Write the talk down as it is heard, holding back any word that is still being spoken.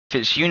If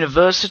it's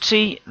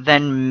university,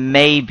 then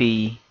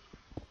maybe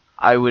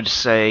I would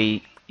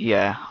say,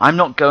 yeah. I'm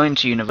not going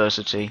to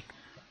university,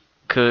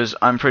 because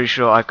I'm pretty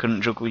sure I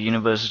couldn't juggle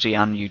university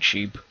and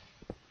YouTube.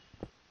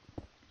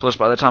 Plus,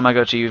 by the time I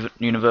go to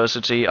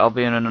university, I'll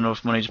be earning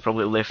enough money to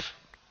probably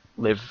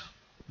live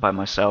by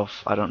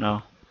myself. I don't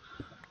know.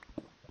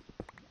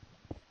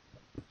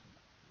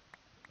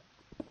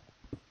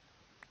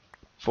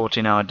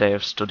 "14-hour day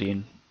of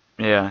studying."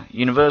 Yeah,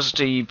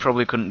 university you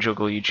probably couldn't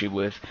juggle YouTube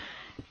with.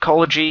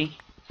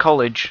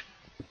 College,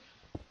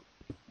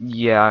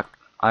 yeah,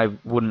 I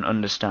wouldn't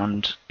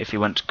understand if he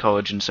went to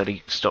college and said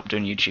he stopped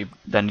doing YouTube,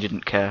 then he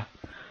didn't care.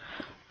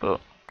 But,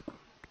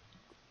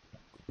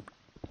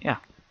 yeah.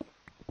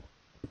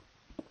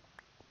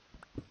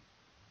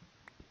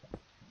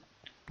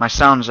 My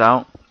sound's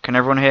out. Can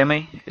everyone hear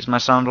me? Is my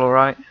sound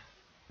alright?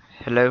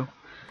 Hello?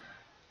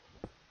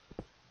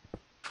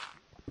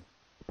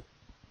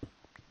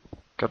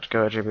 Got to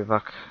go, I'll be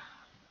back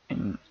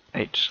in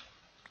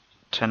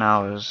 8-10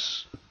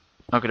 hours.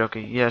 Okie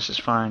dokie, yes, it's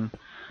fine.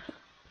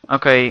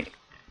 Okay,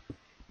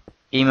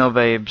 email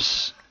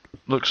babes.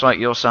 Looks like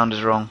your sound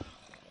is wrong.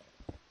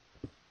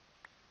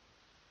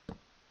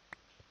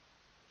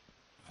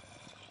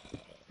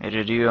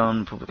 Did you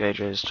own public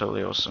AJs?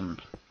 Totally awesome.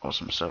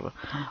 Awesome server.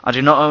 I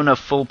do not own a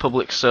full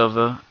public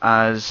server,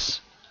 as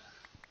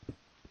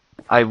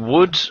I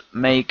would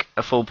make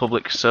a full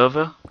public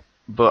server,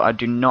 but I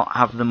do not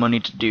have the money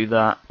to do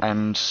that,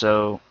 and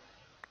so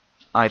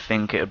I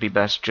think it would be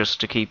best just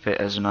to keep it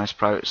as a nice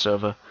private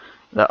server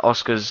that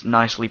Oscar's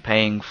nicely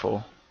paying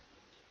for.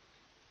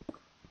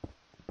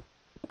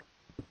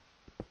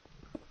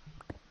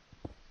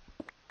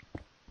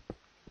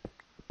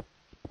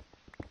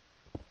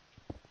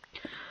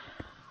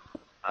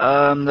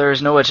 There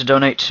is nowhere to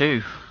donate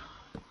to.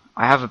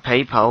 I have a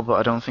PayPal, but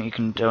I don't think you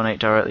can donate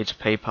directly to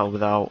PayPal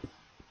without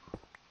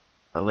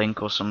a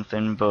link or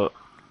something, but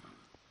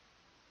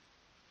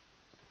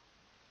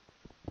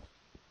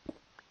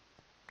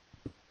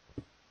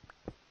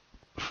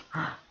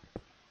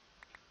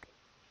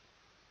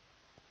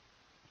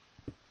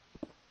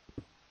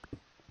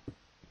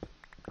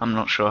I'm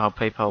not sure how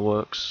PayPal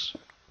works.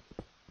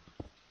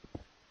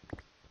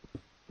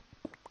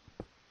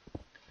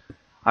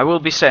 I will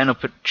be setting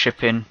up a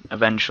chip-in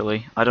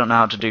eventually. I don't know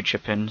how to do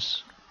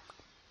chip-ins.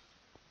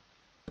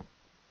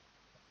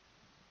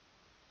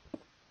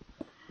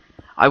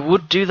 I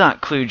would do that,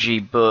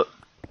 Kluji, but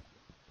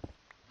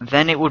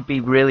then it would be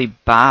really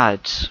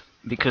bad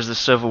because the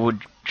server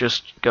would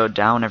just go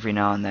down every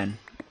now and then.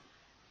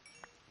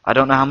 I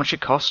don't know how much it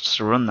costs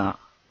to run that.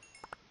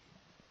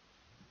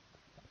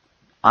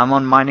 I'm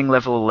on mining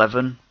level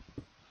 11,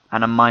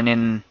 and I'm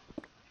mining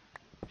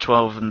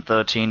 12 and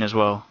 13 as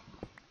well,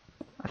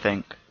 I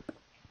think.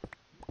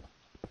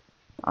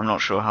 I'm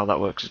not sure how that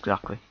works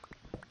exactly.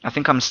 I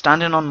think I'm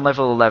standing on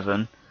level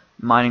 11,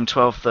 mining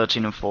 12,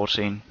 13 and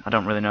 14. I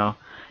don't really know.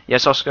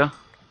 Yes, Oscar?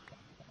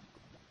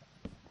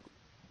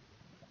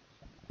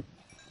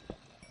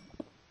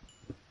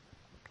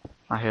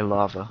 I hear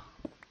lava.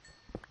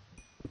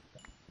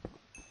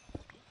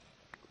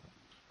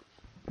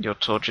 Your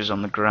torch is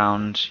on the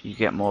ground, you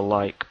get more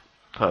like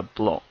per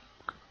block.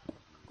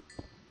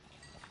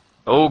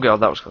 Oh god,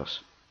 that was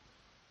close.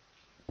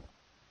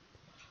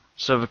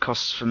 Server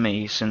costs for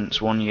me,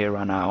 since 1 year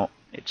ran out,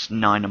 it's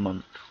 9 a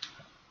month.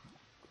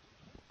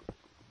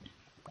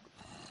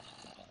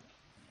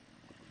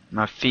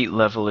 My feet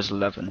level is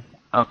 11.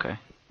 Okay.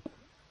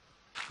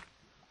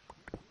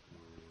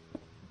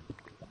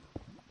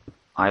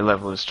 Eye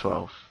level is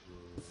 12.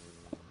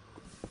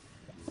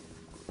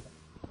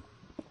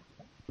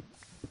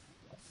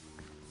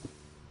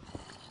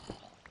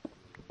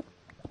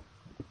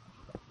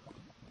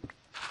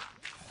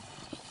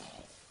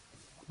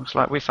 Looks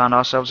like we found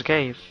ourselves a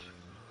cave.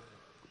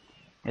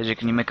 AJ,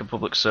 can you make a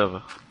public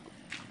server?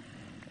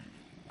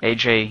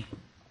 AJ,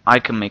 I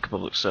can make a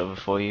public server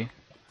for you.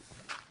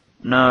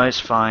 No, it's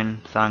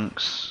fine,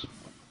 thanks.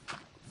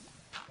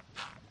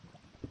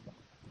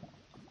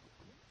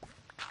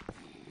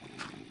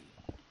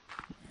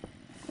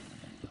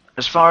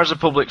 As far as a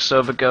public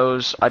server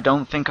goes, I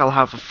don't think I'll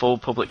have a full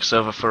public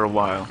server for a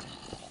while.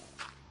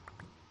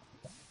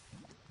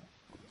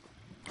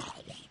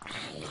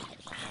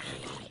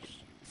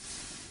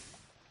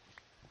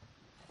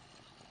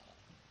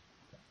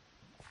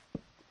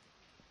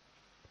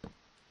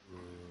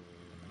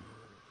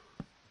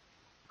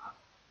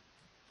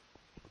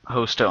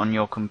 Host it on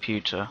your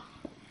computer.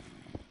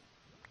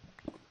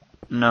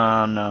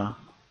 No.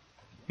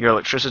 Your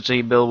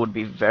electricity bill would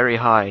be very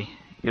high.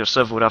 Your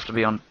server would have to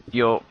be on...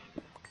 Your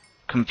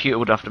computer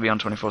would have to be on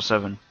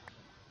 24/7.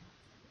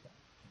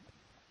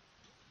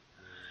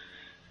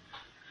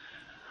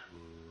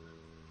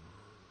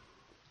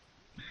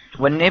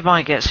 When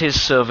Nearby gets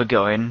his server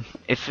going,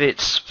 if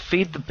it's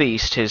Feed the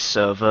Beast, his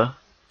server,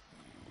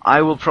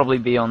 I will probably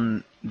be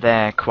on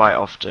there quite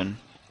often.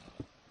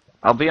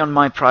 I'll be on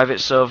my private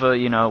server,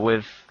 you know,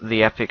 with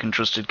the Epic and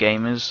Trusted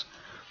Gamers,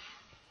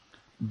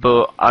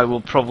 but I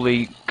will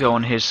probably go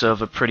on his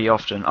server pretty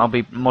often. I'll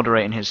be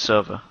moderating his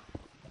server.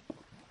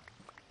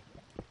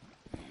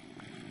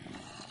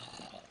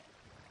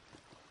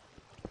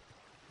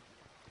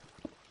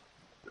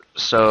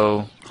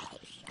 so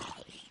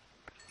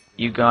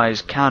you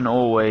guys can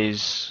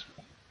always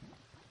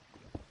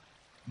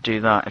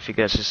do that if he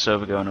gets his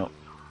server going up.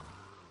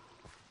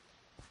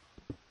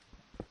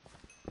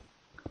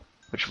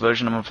 Which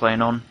version am I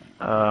playing on?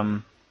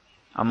 I'm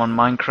on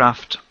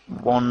Minecraft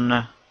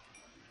 1.0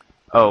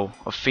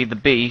 of Feed the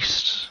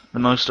Beast, the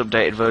most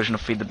updated version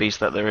of Feed the Beast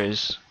that there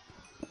is.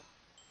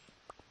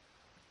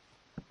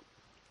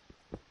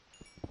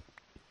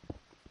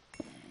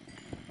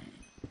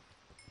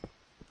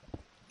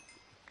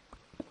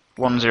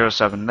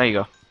 .1.07, there you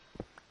go.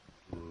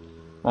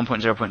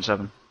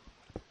 1.0.7.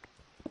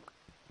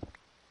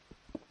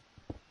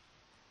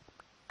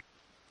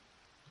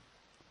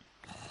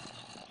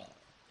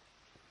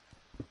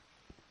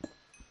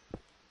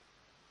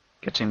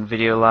 Getting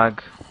video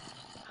lag.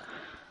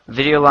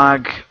 Video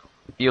lag,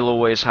 you'll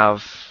always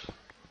have.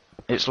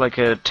 It's like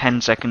a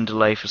 10-second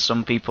delay for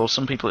some people.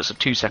 Some people it's a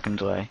 2-second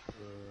delay.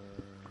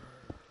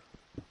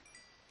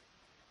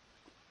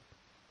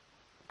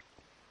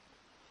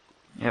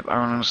 Yep, I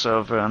run on a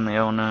server and the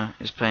owner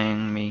is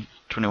paying me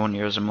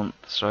 €21 a month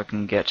so I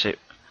can get it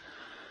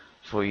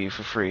for you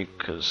for free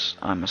because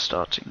I'm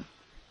starting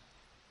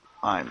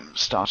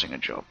a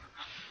job.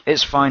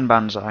 It's fine,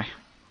 Banzai.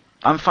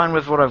 I'm fine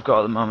with what I've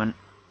got at the moment.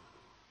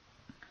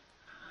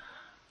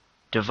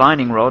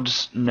 Divining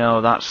rods?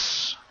 No,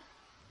 that's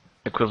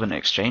equivalent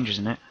exchange,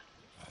 isn't it?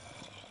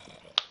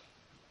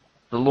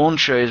 The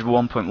launcher is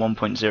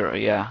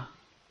 1.1.0, yeah.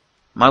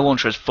 My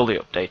launcher is fully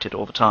updated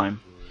all the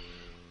time.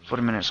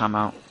 40 minutes, I'm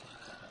out.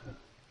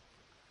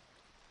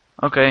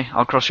 Okay,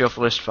 I'll cross you off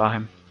the list,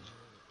 Fahim.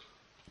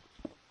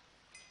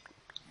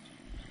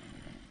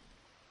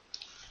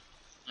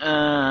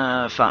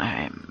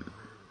 Fahim.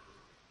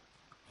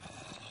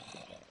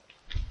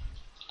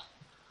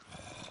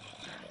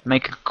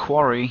 Make a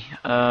quarry.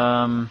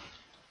 Uh-oh.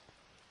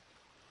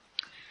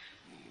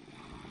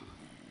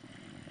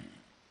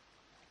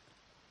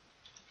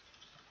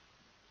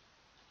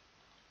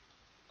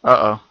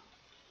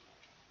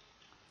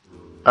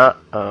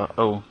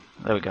 Oh,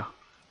 there we go.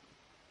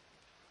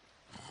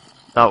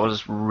 That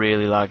was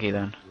really laggy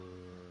then.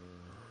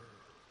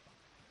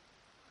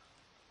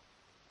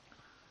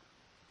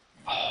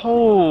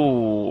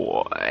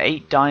 Oh,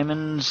 8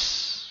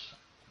 diamonds.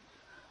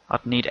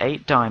 I'd need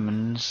 8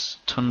 diamonds,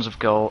 tons of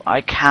gold.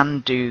 I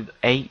can do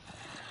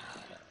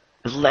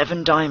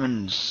 11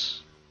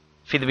 diamonds.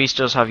 Feed the Beast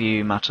does have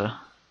you, Matter.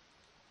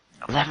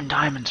 11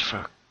 diamonds for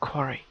a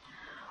quarry.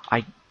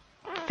 I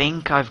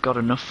think I've got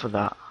enough for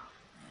that.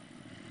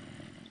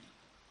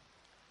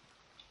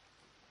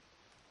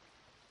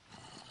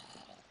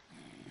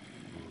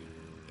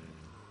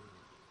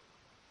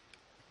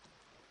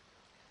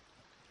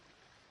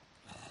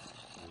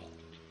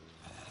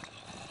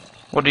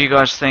 What do you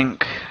guys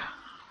think?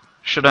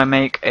 Should I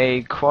make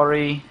a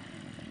quarry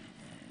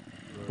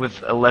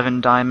with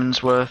 11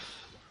 diamonds worth?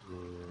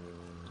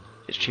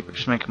 It's cheaper,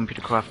 just make a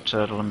computer craft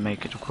turtle and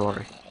make it a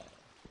quarry.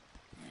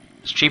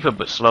 It's cheaper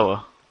but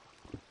slower.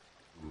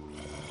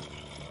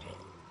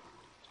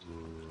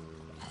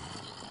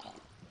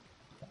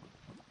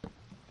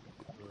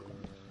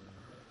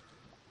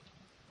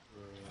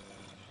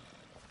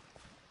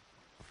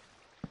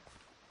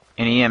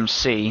 In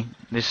EMC,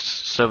 this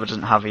server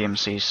doesn't have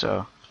EMC,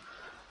 so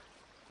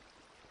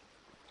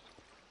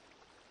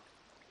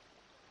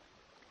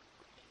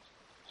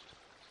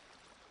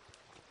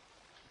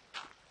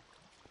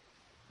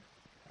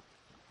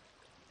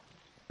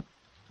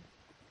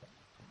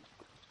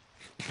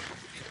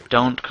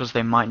don't, because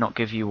they might not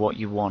give you what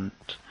you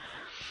want.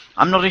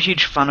 I'm not a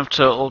huge fan of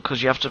turtles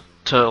because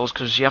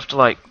you have to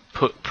like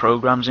put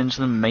programs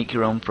into them, make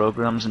your own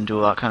programs, and do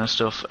all that kind of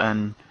stuff.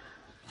 And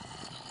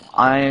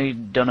I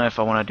don't know if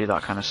I want to do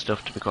that kind of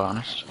stuff, to be quite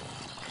honest.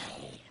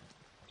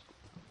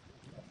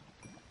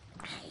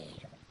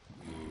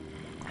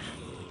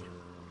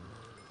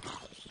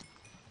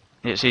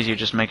 It's easier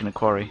just making a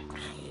quarry.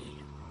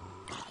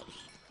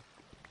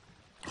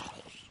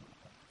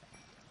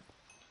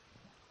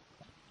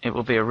 It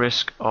will be a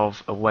risk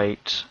of a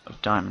wait of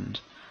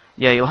diamonds.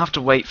 Yeah, you'll have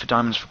to wait for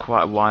diamonds for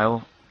quite a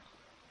while,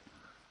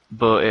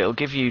 but it'll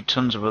give you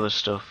tons of other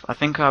stuff. I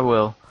think I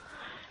will.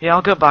 Yeah,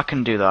 I'll go back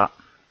and do that.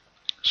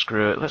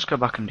 Screw it, let's go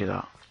back and do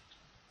that.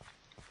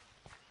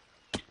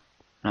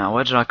 Now,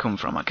 where did I come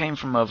from? I came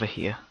from over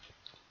here.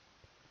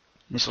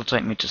 This will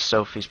take me to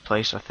Sophie's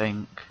place, I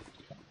think.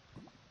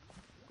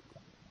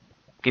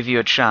 Give you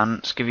a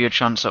chance. Give you a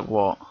chance at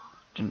what?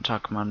 Didn't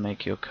Tacoman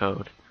make you a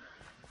code?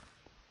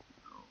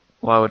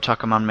 Why would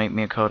Tacoman make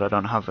me a code? I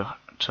don't have a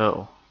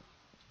turtle.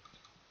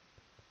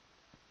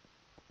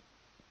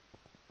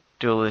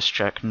 Duelist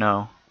check,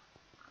 no.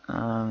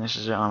 This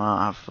is it, I'm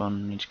out, have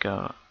fun, need to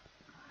go.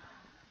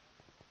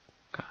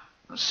 Okay.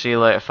 See you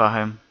later,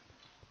 Fahim.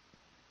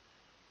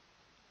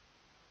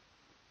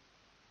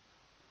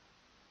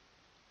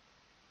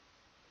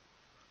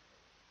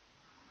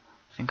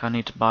 I think I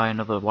need to buy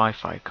another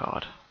Wi-Fi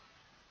card.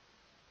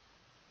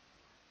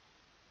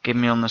 Give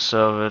me on the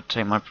server,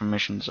 take my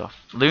permissions off.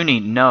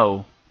 Looney,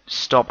 no!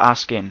 Stop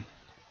asking.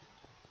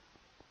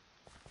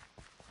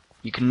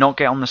 You cannot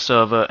get on the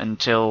server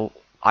until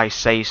I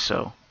say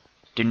so.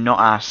 Do not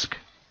ask.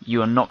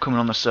 You are not coming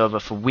on the server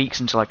for weeks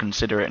until I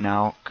consider it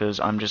now, because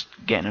I'm just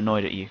getting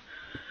annoyed at you.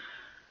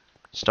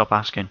 Stop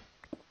asking.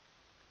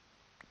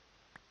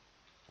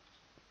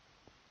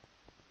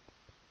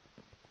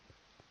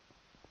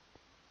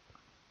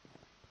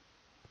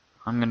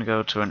 I'm gonna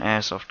go to an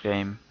airsoft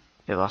game.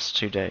 It lasts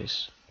 2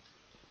 days.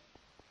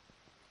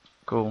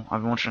 Cool.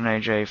 I've been watching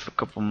AJ for a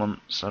couple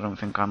months. I don't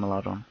think I'm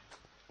allowed on.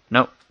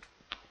 Nope.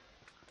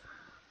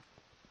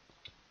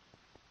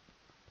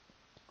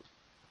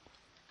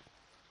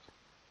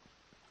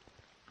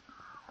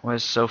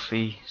 Where's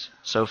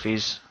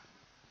Sophie's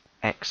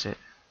exit?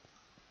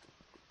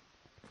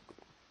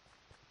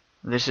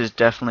 This is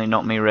definitely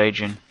not me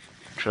raging.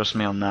 Trust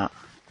me on that.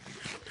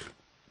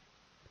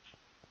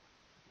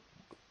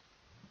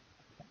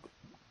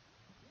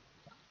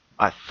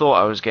 I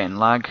thought I was getting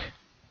lag.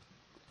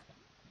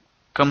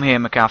 Come here,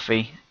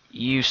 McAfee.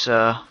 You,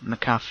 sir,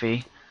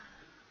 McAfee,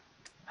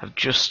 have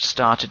just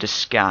started a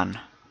scan.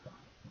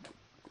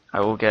 I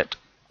will get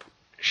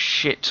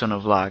shit ton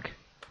of lag.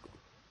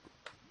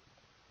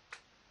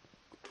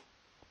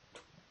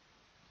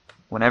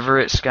 Whenever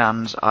it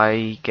scans,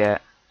 I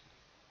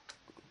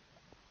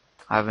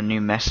have a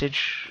new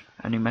message.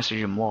 A new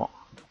message in what?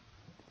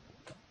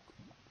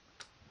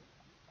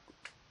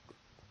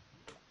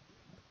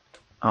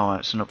 Oh,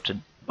 it's an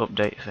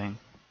update thing.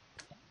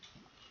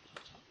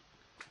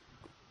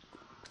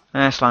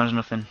 Slime's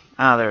nothing.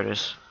 Ah, there it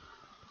is.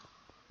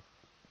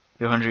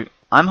 You're hungry?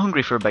 I'm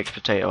hungry for a baked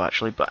potato,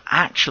 actually. But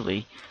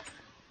actually,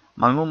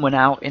 my mum went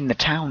out in the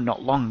town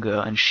not long ago,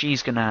 and she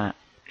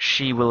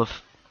will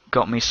have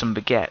got me some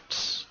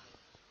baguettes.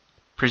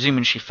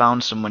 Presuming she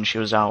found some when she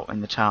was out in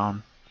the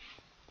town.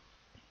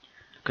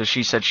 Because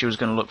she said she was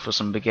going to look for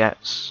some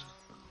baguettes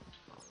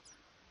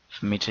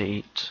for me to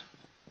eat.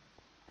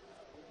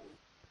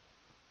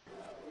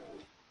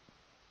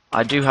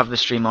 I do have the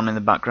stream on in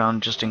the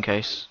background, just in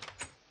case.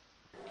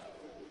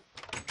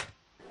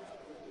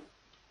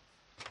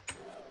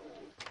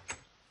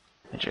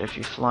 If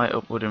you fly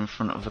upward in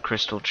front of the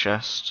crystal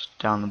chest,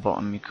 down the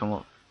bottom you come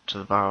up to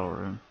the barrel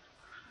room.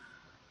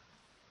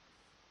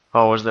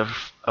 Oh, was there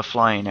a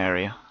flying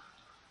area?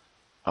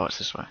 Oh, it's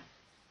this way.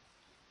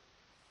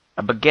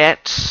 A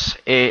baguette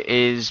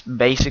is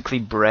basically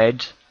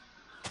bread.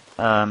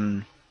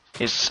 A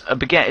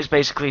baguette is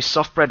basically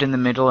soft bread in the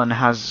middle and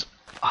has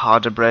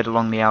harder bread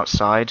along the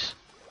outside.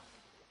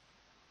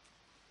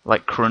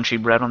 Like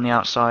crunchy bread on the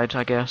outside,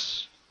 I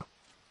guess.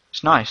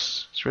 It's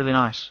nice. It's really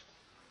nice.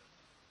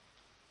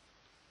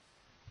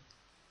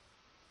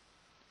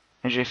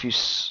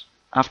 AJ,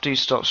 after you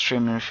stop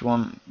streaming, if you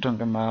want, don't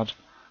get mad.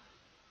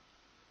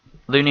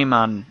 Looney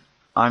Man,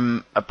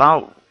 I'm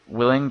about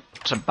willing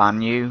to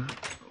ban you.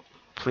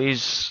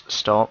 Please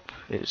stop.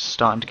 It's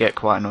starting to get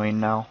quite annoying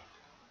now.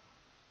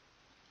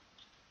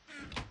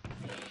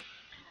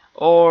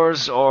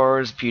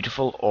 Ores,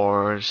 beautiful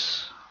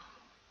ores.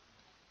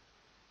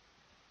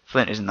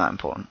 Flint isn't that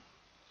important.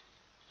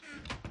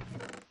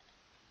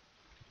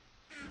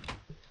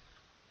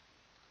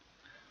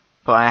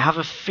 But I have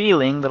a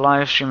feeling the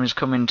live stream is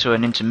coming to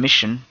an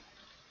intermission.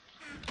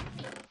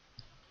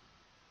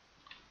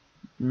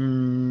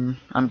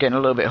 I'm getting a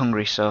little bit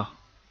hungry, so.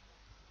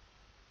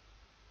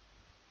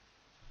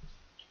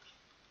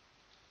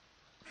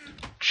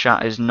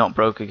 Chat is not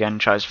broke again,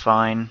 chat is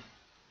fine.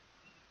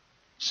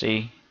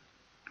 See?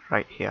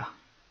 Right here.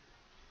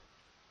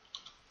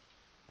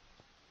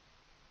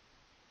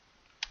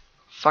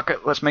 Fuck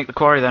it, let's make the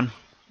quarry then.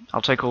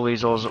 I'll take all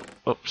these ores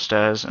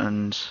upstairs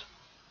and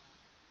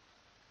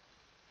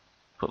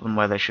put them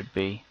where they should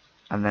be,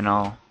 and then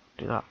I'll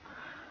do that.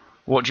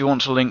 What do you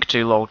want to link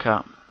to,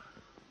 lolcat?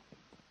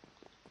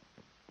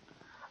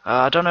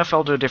 I don't know if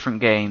I'll do a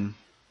different game.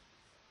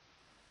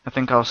 I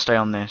think I'll stay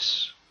on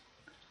this.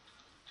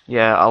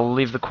 Yeah, I'll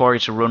leave the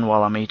quarry to run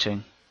while I'm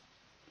eating.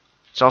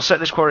 So I'll set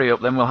this quarry up,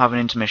 then we'll have an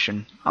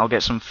intermission. I'll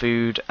get some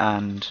food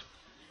and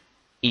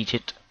eat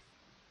it.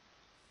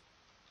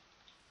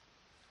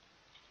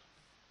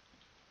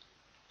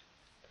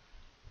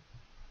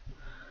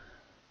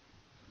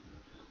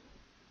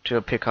 To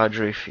a pic I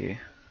drew for you.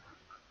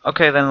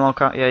 Okay then,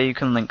 lolcat, yeah, you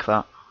can link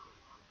that.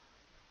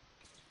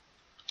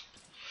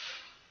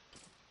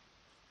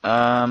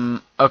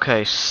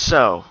 Okay,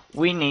 so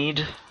we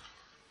need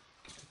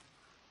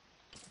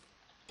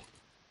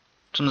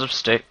tons of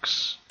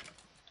sticks.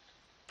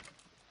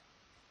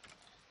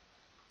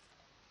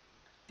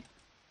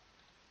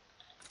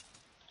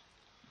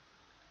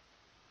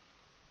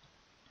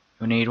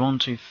 We need 1,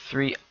 2,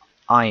 3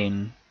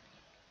 iron.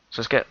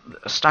 So let's get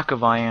a stack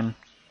of iron,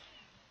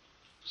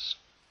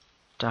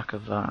 stack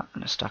of that,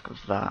 and a stack of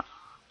that.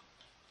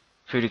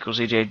 Food equals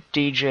DJ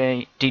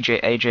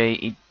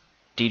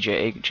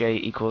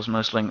AJ equals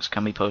most links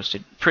can be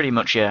posted. Pretty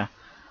much, yeah.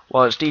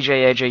 While it's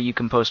DJ AJ, you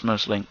can post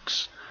most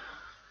links.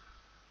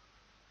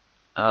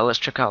 Let's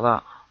check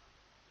out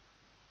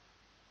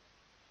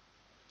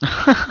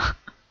that.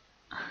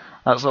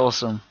 That's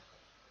awesome.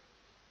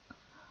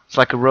 It's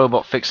like a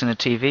robot fixing a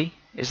TV.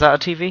 Is that a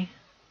TV?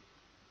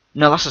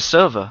 No, that's a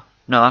server.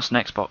 No, that's an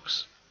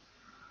Xbox.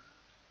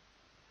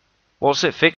 What's it fixed?